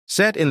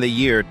Set in the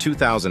year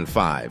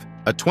 2005,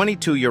 a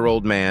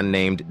 22-year-old man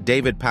named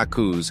David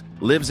Packouz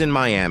lives in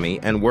Miami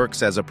and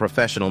works as a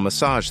professional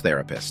massage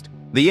therapist.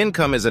 The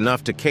income is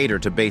enough to cater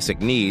to basic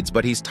needs,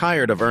 but he's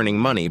tired of earning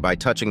money by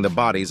touching the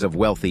bodies of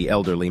wealthy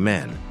elderly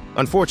men.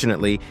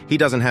 Unfortunately, he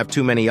doesn't have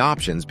too many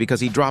options because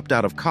he dropped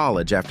out of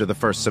college after the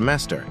first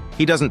semester.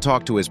 He doesn't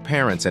talk to his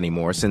parents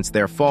anymore since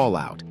their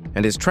fallout,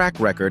 and his track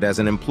record as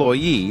an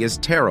employee is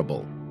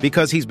terrible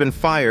because he's been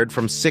fired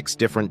from 6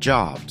 different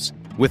jobs.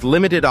 With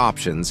limited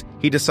options,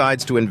 he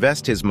decides to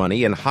invest his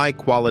money in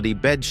high-quality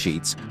bed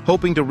sheets,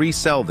 hoping to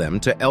resell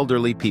them to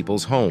elderly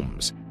people's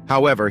homes.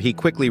 However, he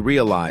quickly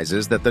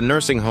realizes that the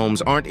nursing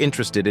homes aren't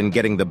interested in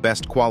getting the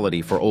best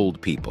quality for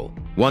old people.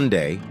 One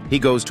day, he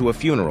goes to a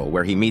funeral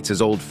where he meets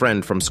his old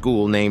friend from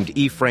school named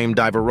Efraim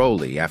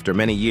Diveroli after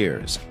many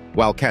years.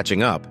 While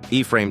catching up,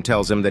 Efraim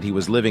tells him that he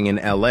was living in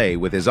LA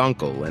with his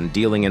uncle and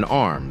dealing in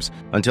arms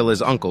until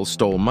his uncle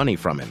stole money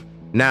from him.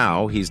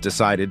 Now, he's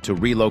decided to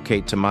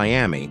relocate to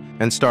Miami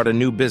and start a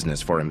new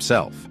business for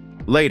himself.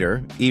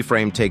 Later,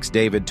 Efraim takes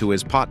David to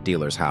his pot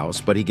dealer's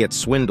house, but he gets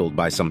swindled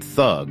by some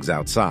thugs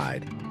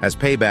outside. As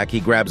payback, he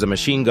grabs a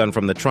machine gun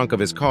from the trunk of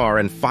his car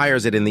and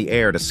fires it in the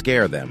air to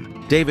scare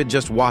them. David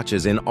just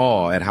watches in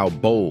awe at how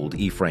bold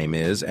Efraim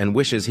is and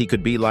wishes he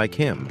could be like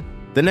him.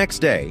 The next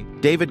day,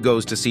 David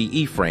goes to see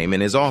Efraim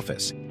in his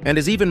office and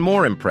is even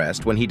more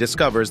impressed when he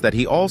discovers that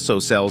he also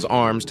sells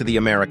arms to the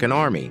American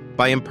Army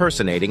by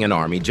impersonating an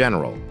Army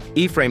general.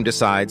 Efraim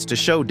decides to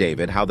show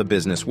David how the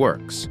business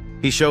works.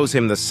 He shows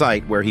him the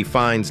site where he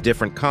finds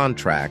different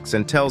contracts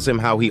and tells him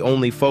how he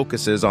only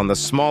focuses on the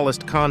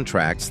smallest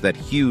contracts that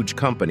huge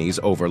companies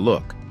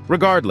overlook.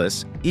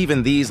 Regardless,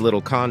 even these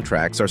little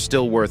contracts are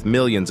still worth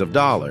millions of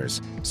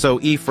dollars, so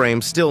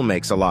Efraim still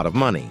makes a lot of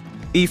money.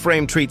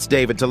 Efraim treats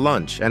David to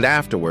lunch, and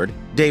afterward,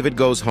 David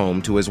goes home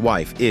to his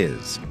wife,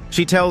 Iz.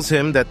 She tells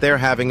him that they're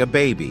having a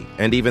baby,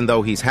 and even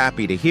though he's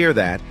happy to hear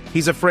that,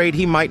 he's afraid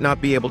he might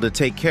not be able to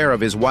take care of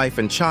his wife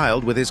and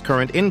child with his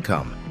current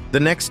income. The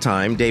next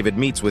time David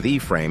meets with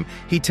Efraim,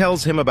 he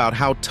tells him about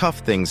how tough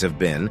things have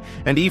been,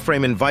 and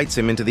Efraim invites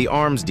him into the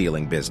arms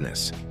dealing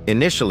business.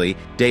 Initially,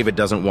 David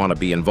doesn't want to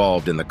be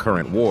involved in the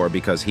current war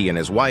because he and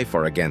his wife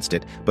are against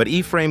it, but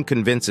Efraim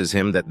convinces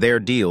him that their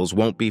deals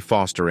won't be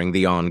fostering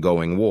the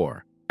ongoing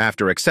war.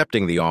 After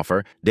accepting the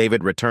offer,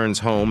 David returns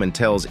home and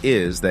tells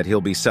Iz that he'll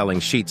be selling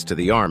sheets to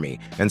the army,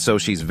 and so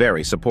she's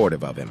very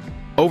supportive of him.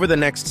 Over the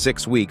next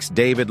 6 weeks,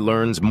 David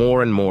learns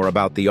more and more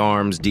about the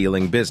arms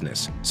dealing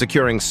business,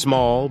 securing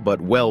small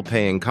but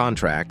well-paying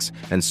contracts,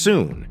 and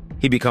soon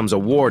he becomes a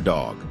war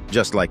dog,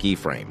 just like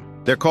Efraim.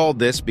 They're called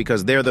this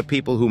because they're the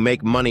people who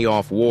make money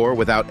off war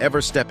without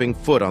ever stepping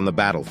foot on the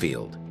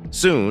battlefield.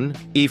 Soon,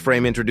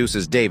 Efraim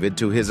introduces David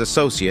to his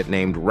associate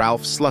named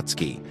Ralph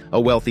Slutsky, a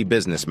wealthy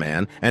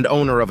businessman and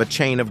owner of a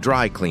chain of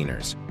dry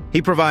cleaners.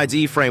 He provides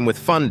Efraim with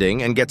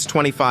funding and gets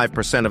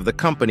 25% of the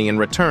company in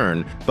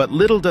return, but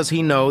little does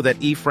he know that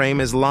Efraim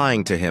is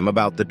lying to him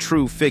about the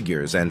true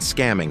figures and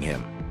scamming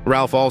him.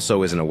 Ralph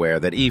also isn't aware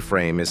that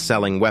Efraim is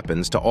selling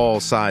weapons to all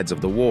sides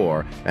of the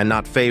war and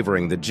not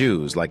favoring the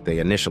Jews like they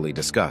initially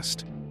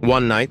discussed.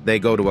 One night, they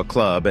go to a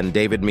club and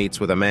David meets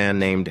with a man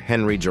named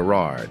Henry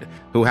Gerard,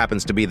 who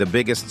happens to be the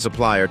biggest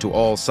supplier to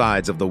all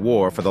sides of the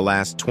war for the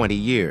last 20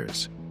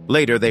 years.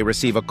 Later, they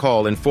receive a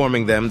call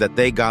informing them that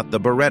they got the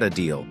Beretta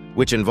deal,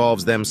 which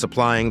involves them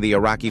supplying the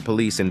Iraqi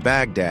police in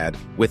Baghdad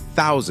with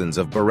thousands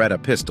of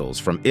Beretta pistols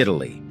from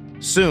Italy.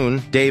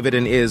 Soon, David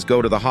and Iz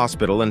go to the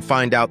hospital and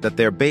find out that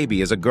their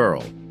baby is a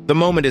girl. The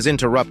moment is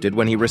interrupted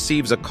when he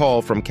receives a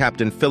call from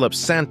Captain Philip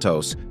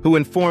Santos, who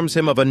informs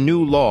him of a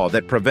new law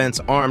that prevents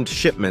armed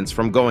shipments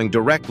from going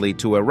directly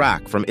to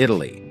Iraq from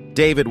Italy.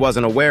 David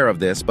wasn't aware of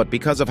this, but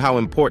because of how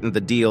important the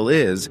deal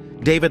is,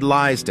 David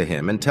lies to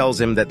him and tells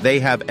him that they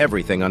have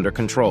everything under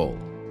control.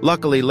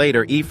 Luckily,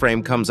 later,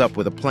 Efraim comes up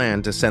with a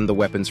plan to send the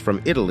weapons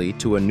from Italy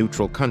to a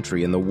neutral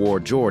country in the war,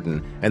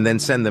 Jordan, and then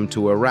send them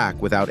to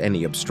Iraq without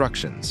any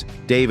obstructions.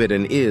 David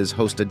and Iz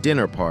host a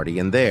dinner party,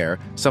 and there,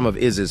 some of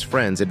Iz's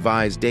friends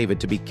advise David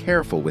to be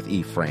careful with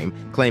Efraim,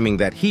 claiming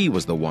that he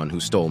was the one who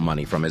stole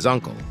money from his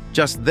uncle.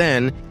 Just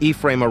then,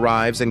 Efraim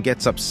arrives and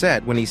gets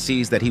upset when he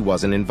sees that he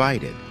wasn't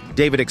invited.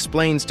 David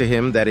explains to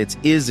him that it's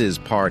Iz's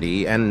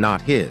party and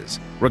not his.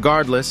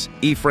 Regardless,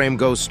 Efraim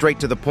goes straight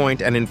to the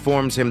point and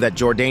informs him that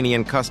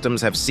Jordanian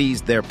customs have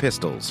seized their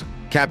pistols.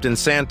 Captain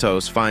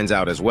Santos finds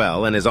out as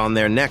well and is on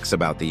their necks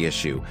about the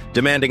issue,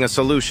 demanding a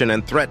solution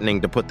and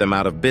threatening to put them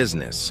out of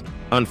business.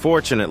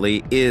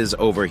 Unfortunately, Iz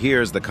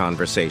overhears the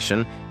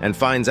conversation and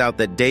finds out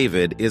that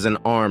David is an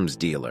arms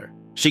dealer.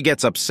 She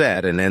gets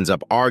upset and ends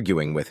up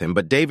arguing with him,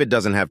 but David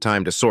doesn't have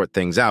time to sort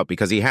things out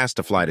because he has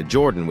to fly to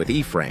Jordan with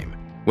Efraim.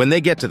 When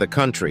they get to the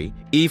country,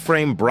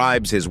 Efraim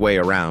bribes his way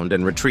around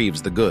and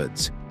retrieves the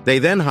goods. They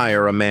then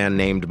hire a man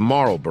named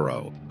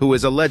Marlborough, who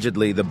is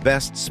allegedly the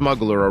best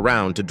smuggler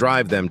around to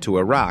drive them to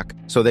Iraq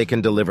so they can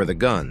deliver the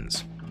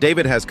guns.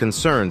 David has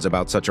concerns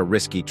about such a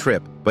risky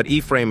trip, but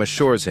Efraim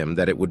assures him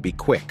that it would be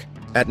quick.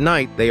 At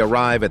night, they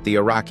arrive at the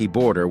Iraqi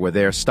border where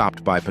they're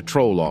stopped by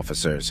patrol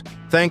officers.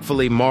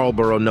 Thankfully,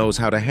 Marlboro knows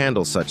how to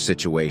handle such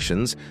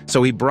situations,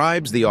 so he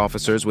bribes the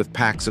officers with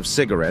packs of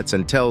cigarettes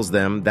and tells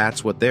them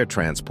that's what they're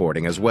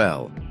transporting as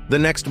well. The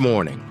next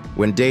morning,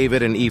 when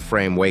David and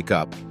Ephraim wake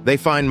up, they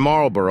find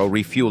Marlboro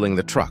refueling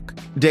the truck.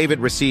 David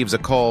receives a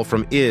call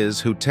from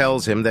Iz, who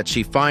tells him that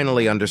she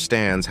finally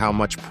understands how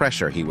much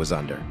pressure he was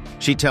under.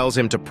 She tells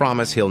him to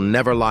promise he'll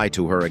never lie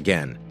to her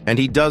again, and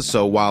he does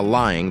so while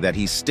lying that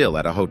he's still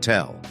at a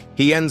hotel.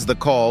 He ends the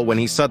call when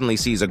he suddenly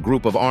sees a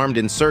group of armed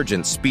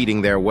insurgents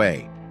speeding their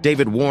way.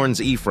 David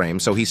warns Ephraim,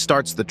 so he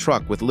starts the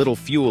truck with little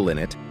fuel in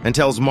it and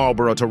tells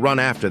Marlboro to run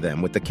after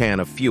them with the can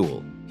of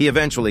fuel. He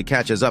eventually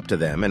catches up to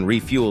them and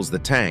refuels the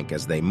tank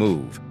as they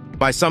move.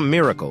 By some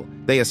miracle,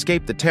 they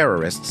escape the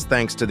terrorists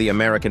thanks to the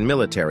American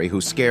military, who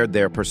scared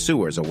their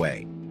pursuers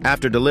away.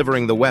 After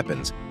delivering the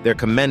weapons, they're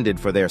commended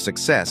for their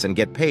success and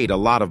get paid a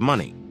lot of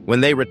money.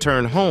 When they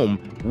return home,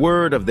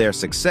 word of their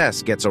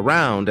success gets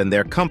around and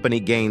their company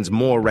gains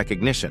more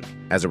recognition.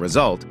 As a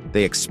result,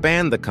 they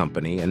expand the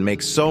company and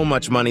make so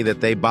much money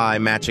that they buy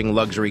matching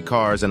luxury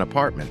cars and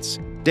apartments.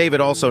 David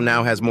also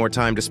now has more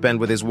time to spend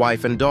with his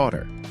wife and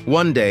daughter.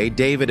 One day,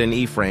 David and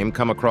Ephraim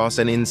come across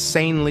an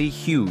insanely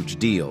huge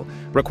deal,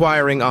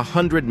 requiring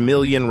 100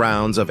 million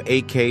rounds of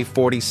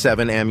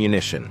AK-47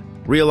 ammunition.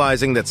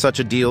 Realizing that such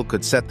a deal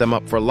could set them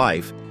up for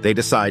life, they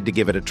decide to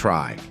give it a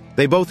try.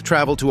 They both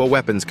travel to a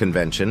weapons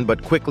convention,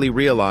 but quickly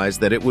realize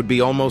that it would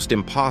be almost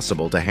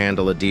impossible to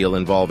handle a deal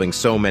involving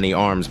so many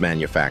arms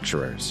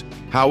manufacturers.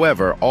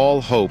 However,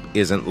 all hope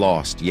isn't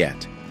lost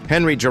yet.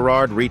 Henry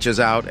Gerard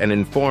reaches out and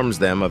informs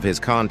them of his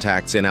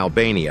contacts in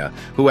Albania,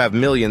 who have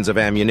millions of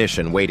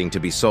ammunition waiting to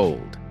be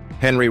sold.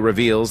 Henry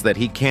reveals that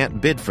he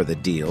can't bid for the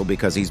deal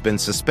because he's been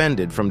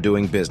suspended from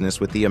doing business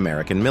with the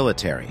American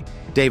military.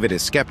 David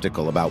is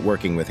skeptical about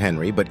working with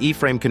Henry, but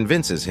Ephraim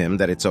convinces him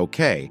that it's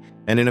okay,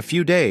 and in a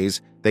few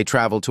days, they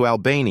travel to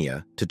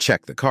Albania to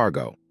check the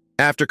cargo.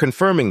 After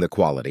confirming the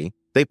quality,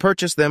 they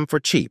purchase them for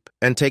cheap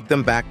and take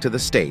them back to the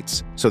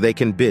States so they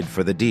can bid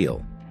for the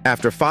deal.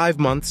 After 5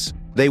 months,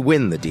 they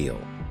win the deal.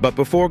 But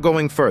before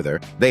going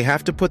further, they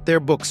have to put their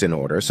books in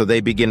order, so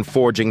they begin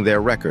forging their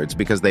records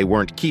because they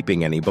weren't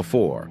keeping any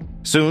before.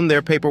 Soon,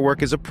 their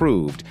paperwork is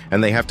approved,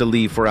 and they have to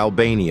leave for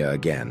Albania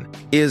again.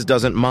 Iz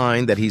doesn't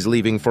mind that he's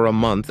leaving for a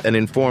month and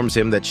informs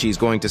him that she's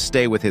going to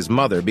stay with his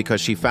mother because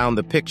she found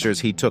the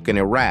pictures he took in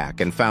Iraq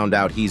and found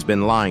out he's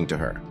been lying to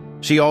her.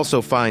 She also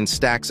finds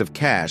stacks of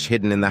cash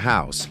hidden in the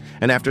house,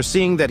 and after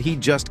seeing that he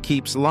just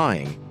keeps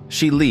lying,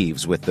 she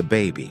leaves with the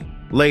baby.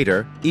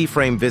 Later,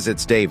 Ephraim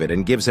visits David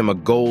and gives him a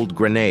gold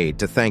grenade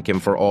to thank him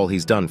for all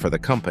he's done for the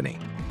company.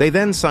 They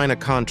then sign a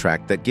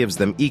contract that gives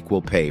them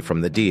equal pay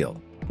from the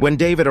deal. When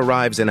David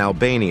arrives in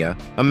Albania,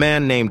 a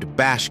man named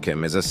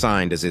Bashkim is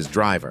assigned as his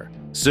driver.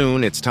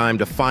 Soon, it's time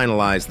to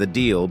finalize the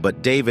deal,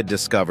 but David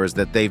discovers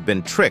that they've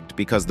been tricked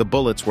because the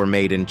bullets were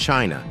made in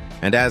China,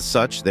 and as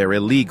such, they're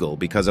illegal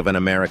because of an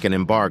American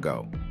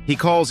embargo. He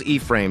calls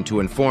Ephraim to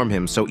inform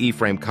him, so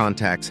Ephraim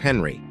contacts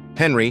Henry.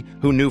 Henry,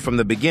 who knew from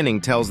the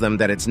beginning, tells them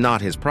that it's not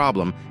his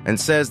problem and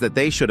says that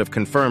they should have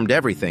confirmed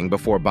everything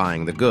before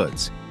buying the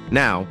goods.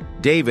 Now,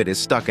 David is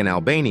stuck in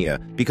Albania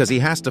because he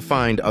has to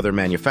find other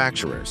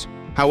manufacturers.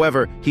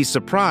 However, he's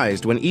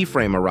surprised when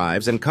Ephraim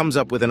arrives and comes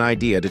up with an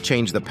idea to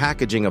change the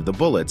packaging of the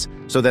bullets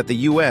so that the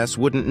U.S.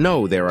 wouldn't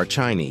know there are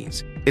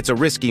Chinese. It's a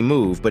risky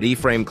move, but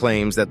Ephraim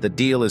claims that the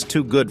deal is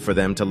too good for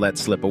them to let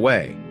slip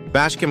away.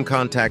 Bashkim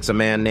contacts a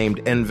man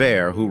named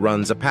Enver who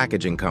runs a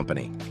packaging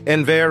company.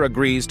 Enver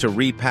agrees to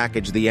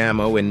repackage the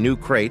ammo in new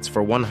crates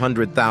for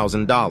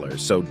 $100,000,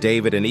 so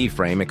David and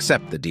Ephraim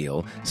accept the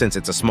deal since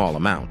it's a small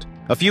amount.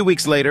 A few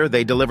weeks later,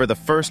 they deliver the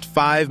first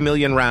 5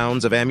 million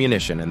rounds of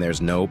ammunition and there's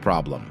no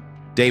problem.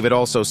 David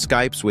also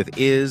Skypes with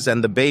Iz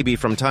and the baby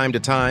from time to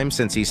time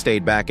since he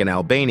stayed back in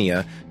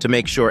Albania to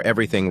make sure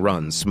everything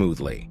runs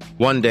smoothly.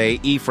 One day,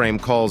 Ephraim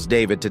calls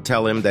David to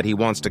tell him that he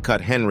wants to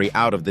cut Henry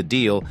out of the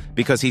deal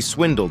because he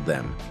swindled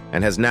them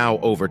and has now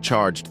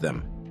overcharged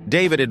them.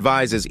 David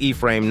advises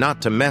Ephraim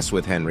not to mess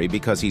with Henry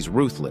because he's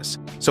ruthless,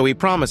 so he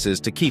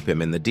promises to keep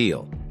him in the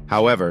deal.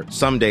 However,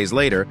 some days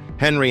later,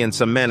 Henry and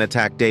some men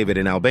attack David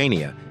in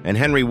Albania, and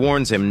Henry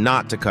warns him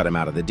not to cut him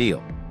out of the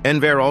deal.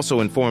 Enver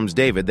also informs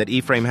David that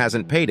Ephraim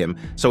hasn't paid him,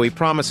 so he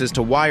promises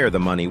to wire the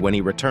money when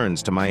he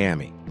returns to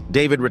Miami.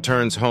 David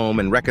returns home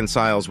and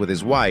reconciles with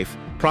his wife,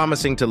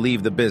 promising to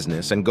leave the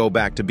business and go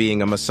back to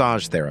being a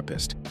massage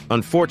therapist.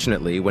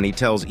 Unfortunately, when he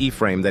tells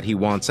Ephraim that he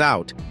wants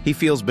out, he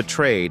feels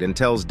betrayed and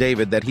tells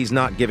David that he's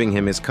not giving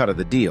him his cut of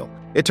the deal.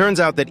 It turns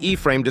out that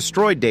Ephraim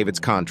destroyed David's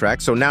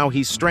contract, so now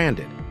he's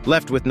stranded.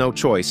 Left with no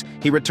choice,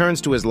 he returns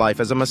to his life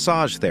as a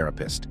massage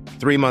therapist.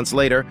 3 months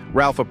later,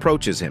 Ralph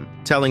approaches him,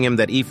 telling him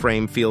that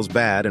Ephraim feels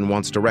bad and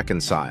wants to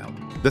reconcile.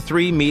 The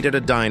three meet at a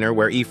diner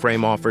where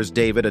Ephraim offers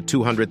David a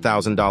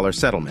 $200,000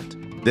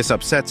 settlement. This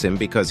upsets him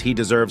because he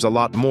deserves a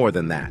lot more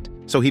than that,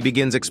 so he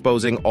begins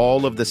exposing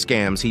all of the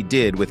scams he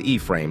did with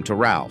Ephraim to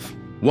Ralph.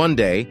 One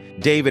day,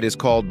 David is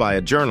called by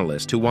a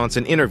journalist who wants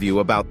an interview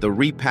about the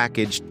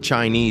repackaged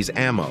Chinese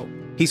ammo.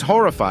 He's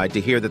horrified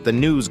to hear that the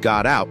news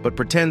got out, but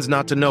pretends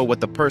not to know what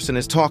the person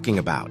is talking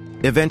about.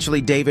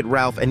 Eventually, David,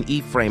 Ralph, and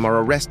Ephraim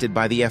are arrested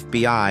by the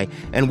FBI,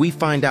 and we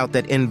find out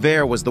that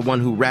Enver was the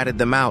one who ratted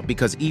them out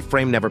because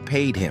Ephraim never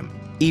paid him.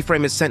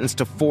 Ephraim is sentenced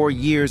to 4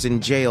 years in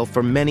jail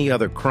for many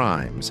other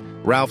crimes.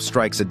 Ralph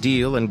strikes a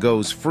deal and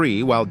goes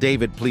free, while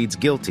David pleads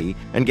guilty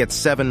and gets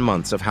 7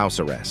 months of house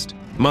arrest.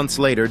 Months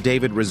later,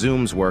 David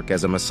resumes work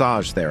as a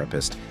massage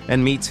therapist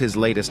and meets his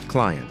latest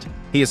client.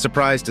 He is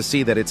surprised to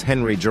see that it's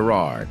Henry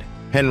Gerard.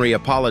 Henry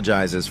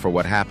apologizes for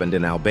what happened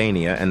in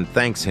Albania and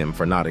thanks him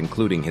for not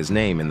including his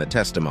name in the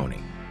testimony.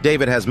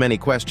 David has many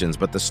questions,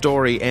 but the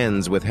story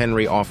ends with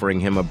Henry offering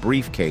him a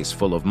briefcase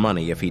full of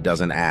money if he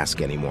doesn't ask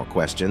any more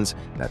questions.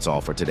 That's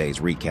all for today's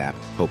recap.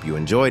 Hope you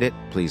enjoyed it.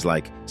 Please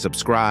like,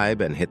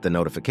 subscribe, and hit the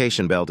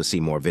notification bell to see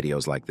more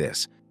videos like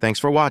this. Thanks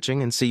for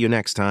watching, and see you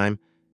next time.